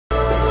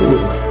Cool.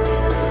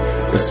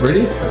 It's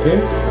ready? Okay.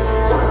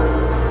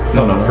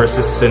 No, press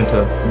this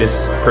center. This,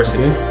 press it.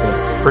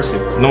 Yeah. Press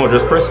it. No,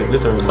 just press it,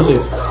 literally. Press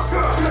it.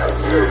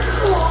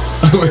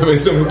 Wait,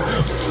 so...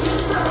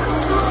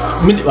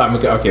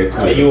 Okay,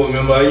 cool. You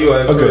remember you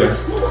are okay.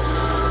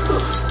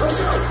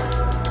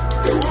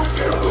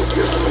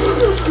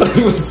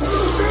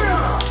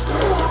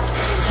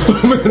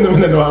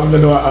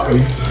 No,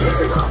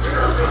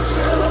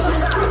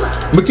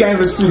 we can't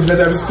even switch, let's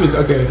have a switch,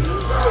 okay.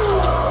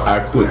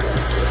 Alright, cool.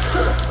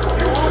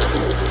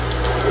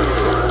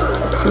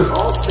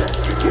 All set.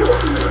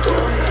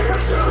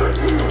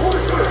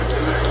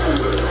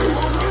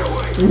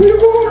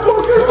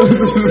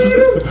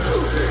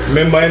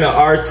 Remember in the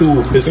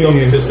R2 for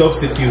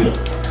substitute.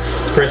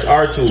 Press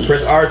R2.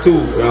 Press R2.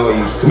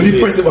 We need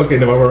press it. Okay,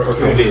 never work.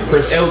 Okay.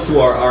 Press L2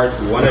 or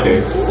R2. One of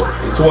them.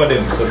 Two of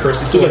them. So press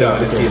the two of them at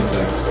the same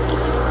time.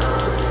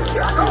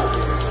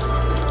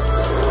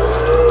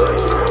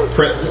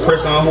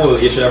 Press on hold.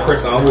 You should have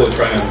pressed on hold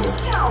triangle.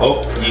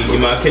 Oh, you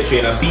might catch you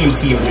in a team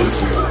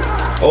jutsu.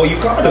 Oh, you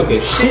caught it. Okay,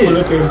 shit. Cool,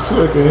 okay.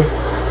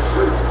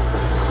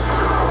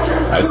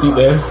 I see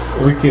that.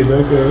 Wicked,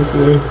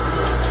 okay.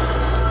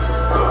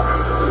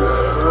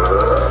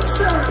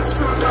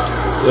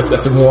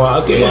 That's more,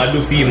 okay. I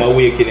do feel my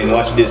awakening,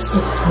 watch this.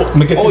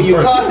 Oh, you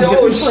caught it?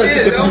 Oh,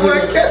 shit. I'm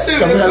going to catch him.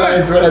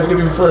 Realize, get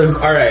him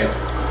first. Alright.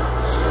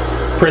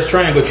 Press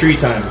triangle 3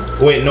 times.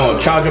 Wait, no.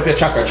 Charge up your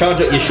chakra.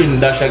 Charge up. You shouldn't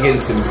dash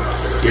against him.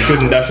 You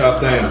shouldn't dash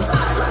after him.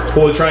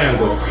 Hold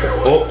triangle.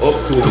 Up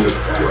to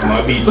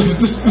my beat.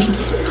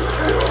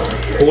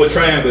 Hold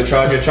triangle.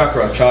 Charge your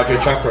chakra. Charge your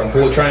chakra.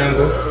 Hold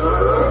triangle.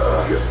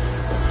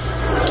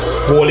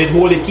 Hold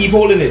it. Keep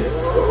holding it.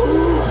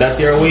 That's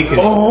your awakening.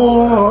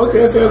 Oh,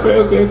 okay,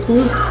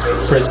 cool.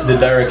 Press the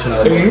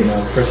directional button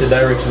now. Press the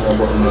directional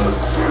button now.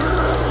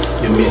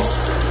 You miss.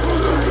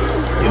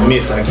 You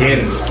miss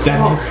again.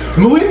 Damn it.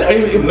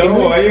 Win?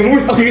 No, I am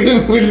win. Okay,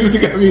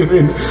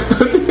 win.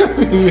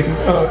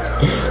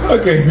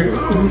 Okay.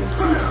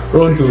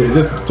 Round 2.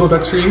 Just total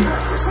 3.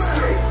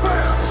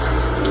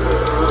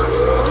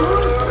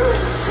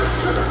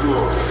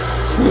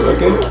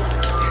 Okay.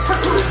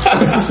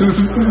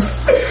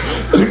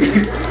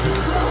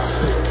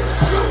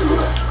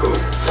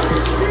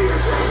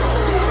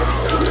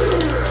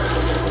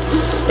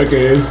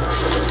 Okay.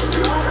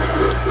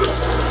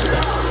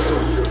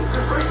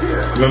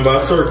 Remember a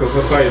circle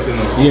for fighting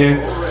now? Yeah.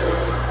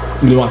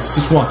 You want to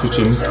switch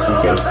him.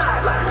 Okay.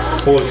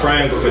 Hold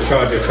triangle for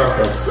charge your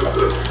chakra.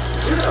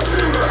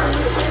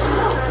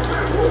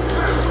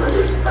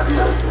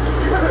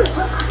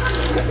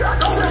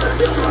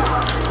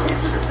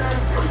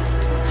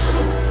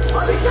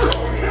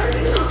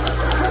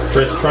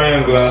 Press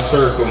triangle and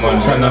circle,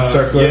 man.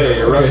 Circle. Yeah,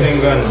 you're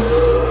rushing gun.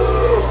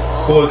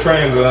 Hold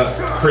triangle.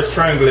 Press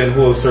triangle and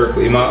hold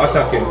circle. You might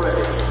attack him.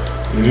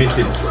 You miss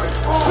it.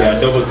 Yeah,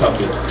 double tap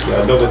it.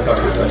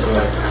 That's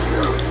right.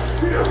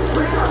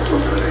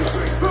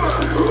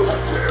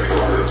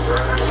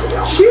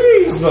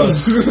 Jesus!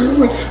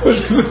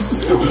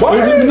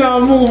 I'm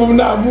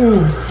not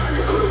move.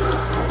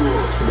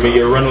 When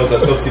you run out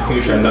of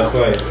substitution, that's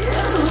why.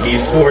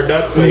 These 4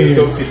 dots are your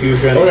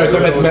substitution. Alright,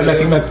 I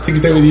think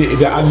it's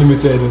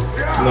unlimited.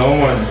 No,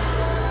 man.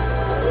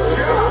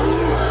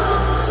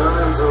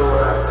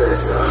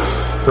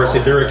 Press the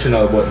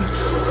directional button.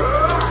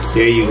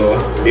 There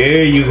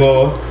you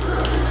go.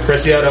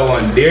 Press the other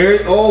one. There.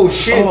 Oh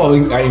shit. Oh,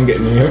 I ain't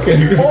getting it.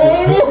 Okay.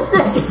 Oh.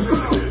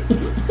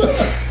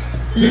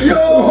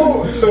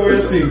 Yo. So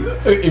where's the?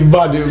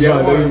 Bad.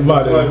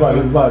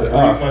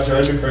 Try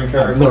a different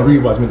character. No,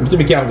 rewatch.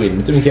 Me can't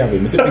win.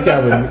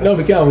 No,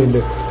 we can't win.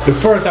 The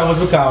first time was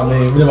for calm,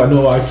 man. We never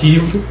know what I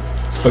keep.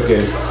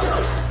 Okay.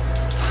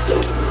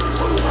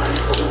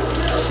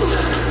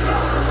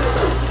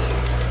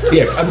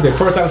 Yeah, I'm saying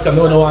first time I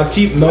no know I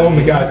keep, no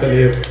me can't tell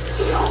you.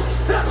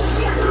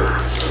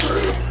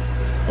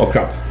 Oh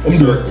crap.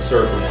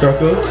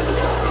 Circle.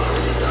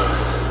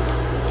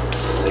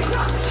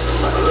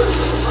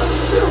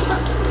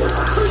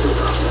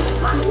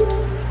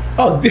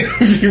 Oh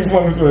damn, you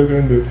want me to what I'm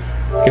gonna do.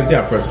 Can I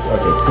press it?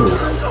 Okay, cool.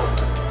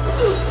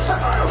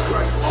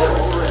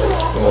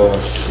 Oh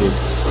shit.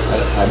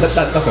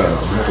 That's okay.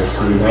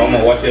 No, I'm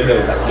gonna watch your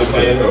head. Look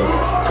on your head.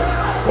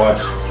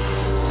 Watch.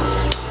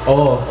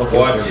 Oh, okay.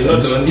 Watch, okay.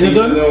 You're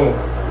not done. No.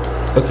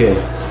 Okay.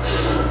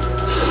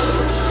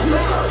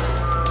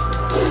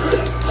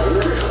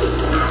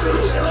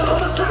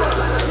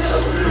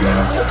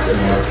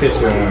 Catch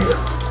you on.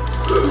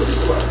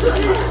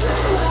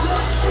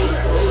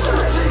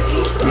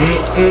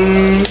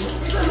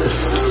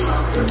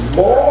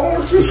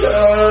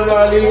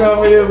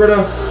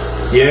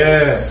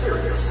 Yeah.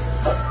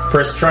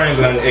 Press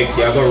triangle and X.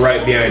 You go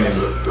right behind him.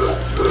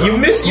 You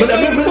miss it up,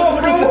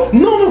 bro.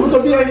 No, we go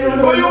behind you.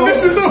 Oh, you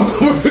miss it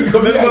up.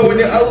 Remember when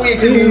you're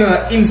awakening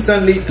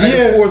instantly at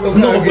the 4th of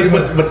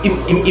but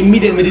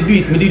immediately do it.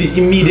 We did it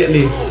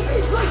immediately.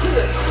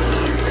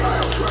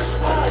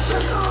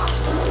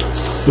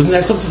 Wasn't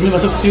that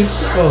substitute?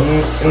 Oh.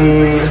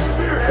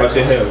 Watch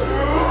your head.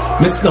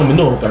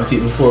 No, I'm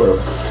seeing it before.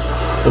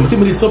 I'm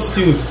thinking with the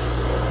substitute.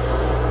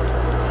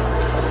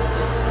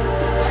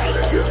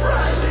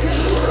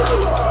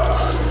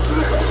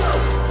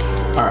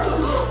 Alright.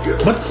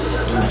 But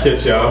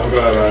catch you off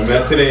guard, man.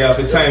 Not today you have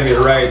to time it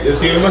right. You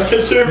see my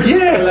catch you?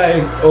 yeah,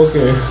 like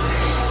okay.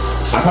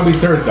 I probably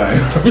third time.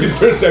 Probably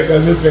third time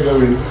because this nigga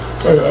win.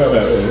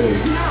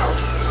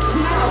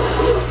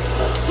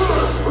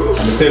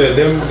 I tell you,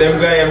 them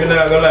guys, I'm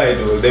not gonna lie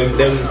though.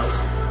 Them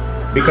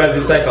because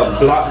it's like a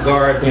block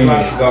guard,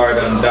 flash guard,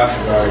 and dash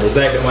guard. It's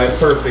like my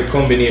perfect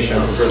combination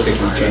for protect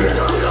each other.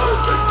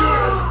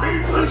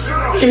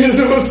 You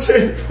know what I'm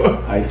saying?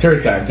 I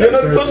third time. You're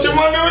not touching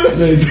my name.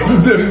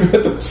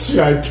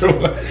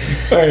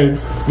 Alright,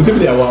 but if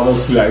they are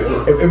almost like,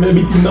 if I'm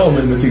meeting now,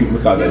 I'm think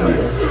because I know.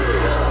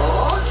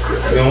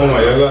 Yeah, mama,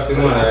 you got the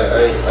man.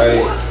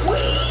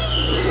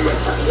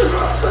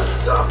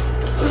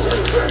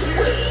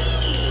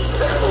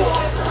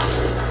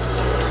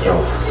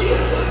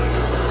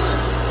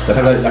 That's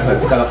how I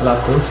take a flat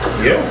too?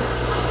 Yeah.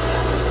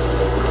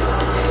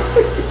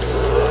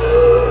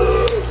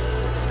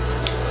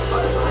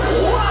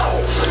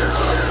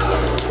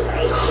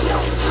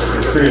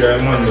 Free that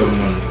man, though,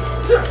 man.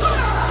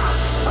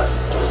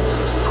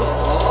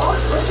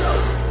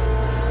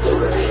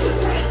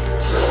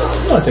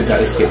 I said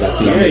that escape, that's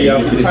the yeah, you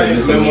have to time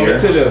it.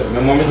 My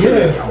mama tell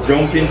you,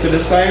 jump into the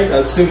side,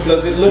 as simple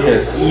as it looks,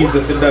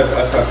 easy for that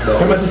attack.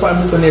 How much if I'm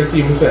missing their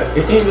team? It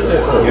ain't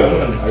there. Oh, yeah,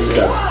 man. I hear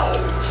that.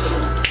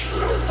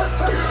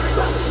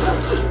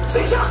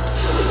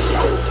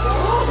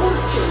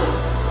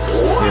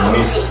 You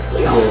miss.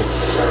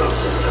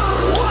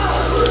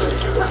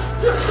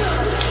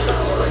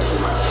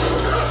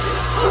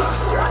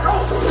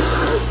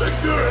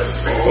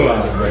 Hold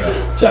on, brother.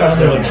 John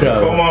no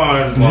trouble. Come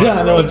on, man.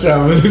 John no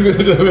trouble.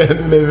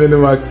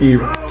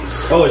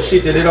 Oh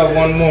shit, they did have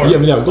one more.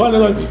 Yeah, go on.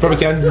 Probably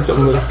can do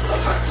something with it.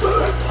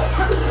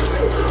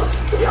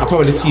 I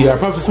probably see. I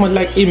probably someone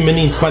like him and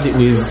he's spot it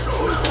with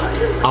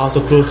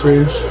also close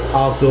range,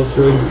 just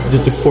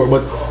the fort.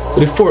 But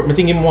with the fort, I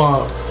think him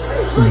more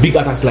big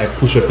attacks like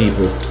pusher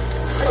people.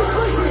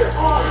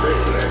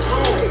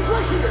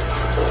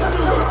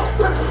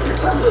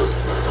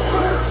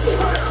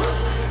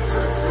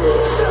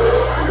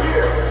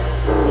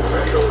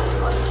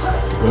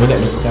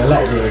 I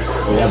like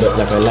the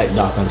like a light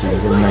dark and it's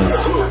really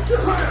nice.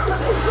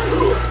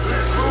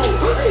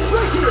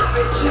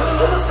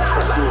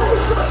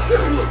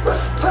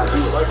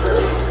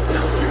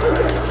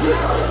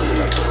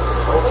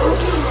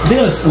 They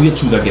just will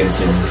choose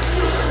against him.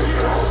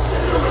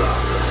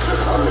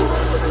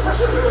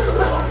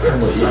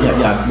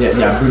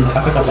 Yeah. Bring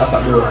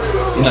attack.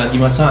 You know,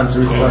 give him a chance to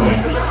respond.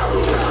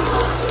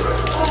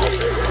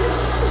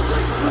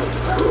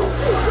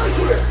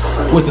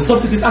 Wait, the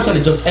substitute is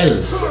actually just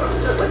L.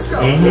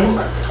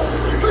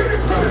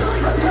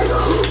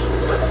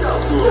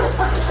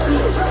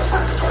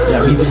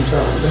 Yeah, we didn't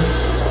try.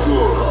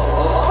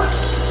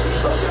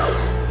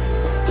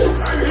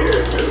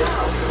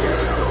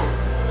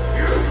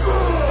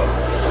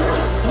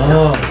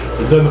 Oh,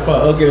 you done the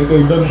part. Okay, you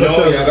done the match.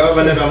 No, yeah, I got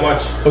another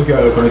match. Okay,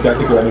 we can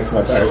take the next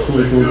match. Alright,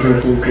 cool.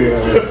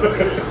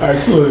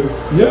 Alright, cool.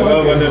 Yeah, I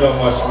got another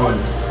match, man.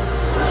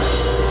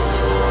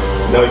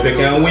 Now, if you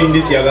can win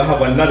this, you're going to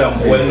have another.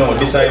 Well, no,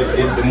 this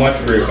is the match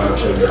break,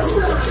 actually.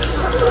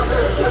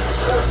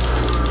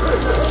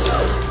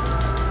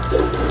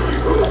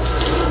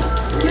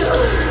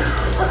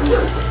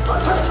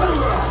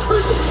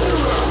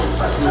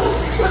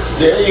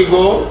 There you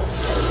go.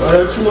 Why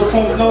don't you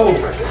pump now?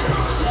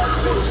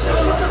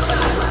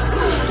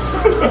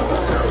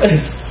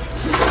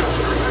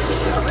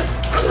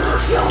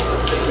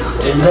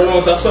 And run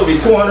out of sub,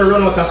 200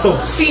 run out of sub.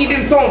 Feed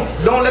him, Tom.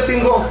 Don't let him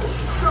go.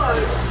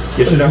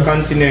 You should have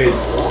continued.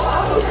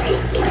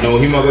 No,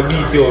 he might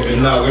beat you up. He's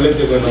not going to let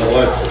you go now.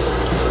 What?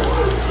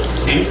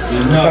 See?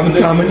 I'm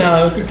coming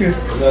now. Okay.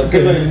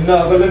 He's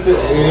not going to let you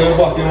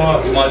back him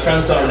up. He might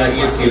transfer and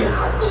against you.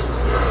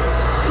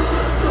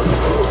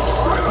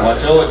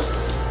 Watch out.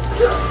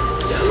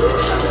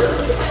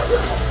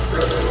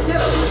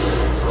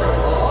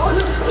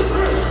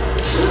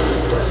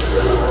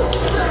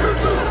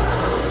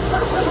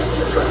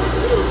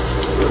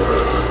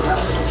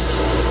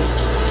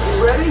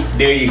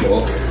 There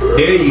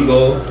you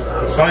go.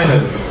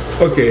 Finally.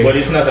 Okay. But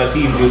it's not a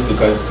team jutsu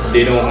because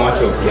they don't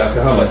match up. You have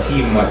to have a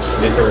team match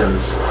literally.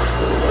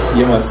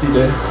 Yeah, man, see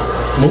there.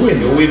 You win.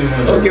 You win,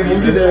 man. Okay, man,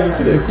 see there.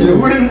 You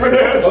win,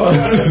 brother.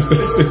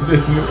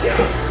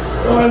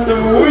 Oh, I said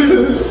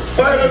win.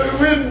 Finally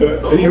win.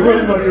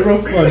 You're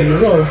rough, man.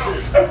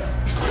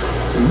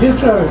 Yeah,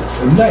 try.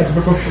 Nice.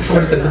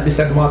 This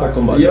set matter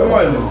combat. Yeah,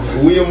 man.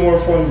 Way more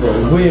fun, bro.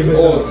 Way better.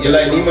 Oh, you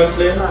like Demon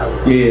Slayer?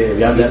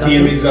 Yeah. It's the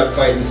same exact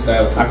fighting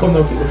style. I come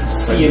now.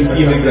 Same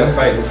exact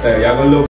fighting style. You have a look.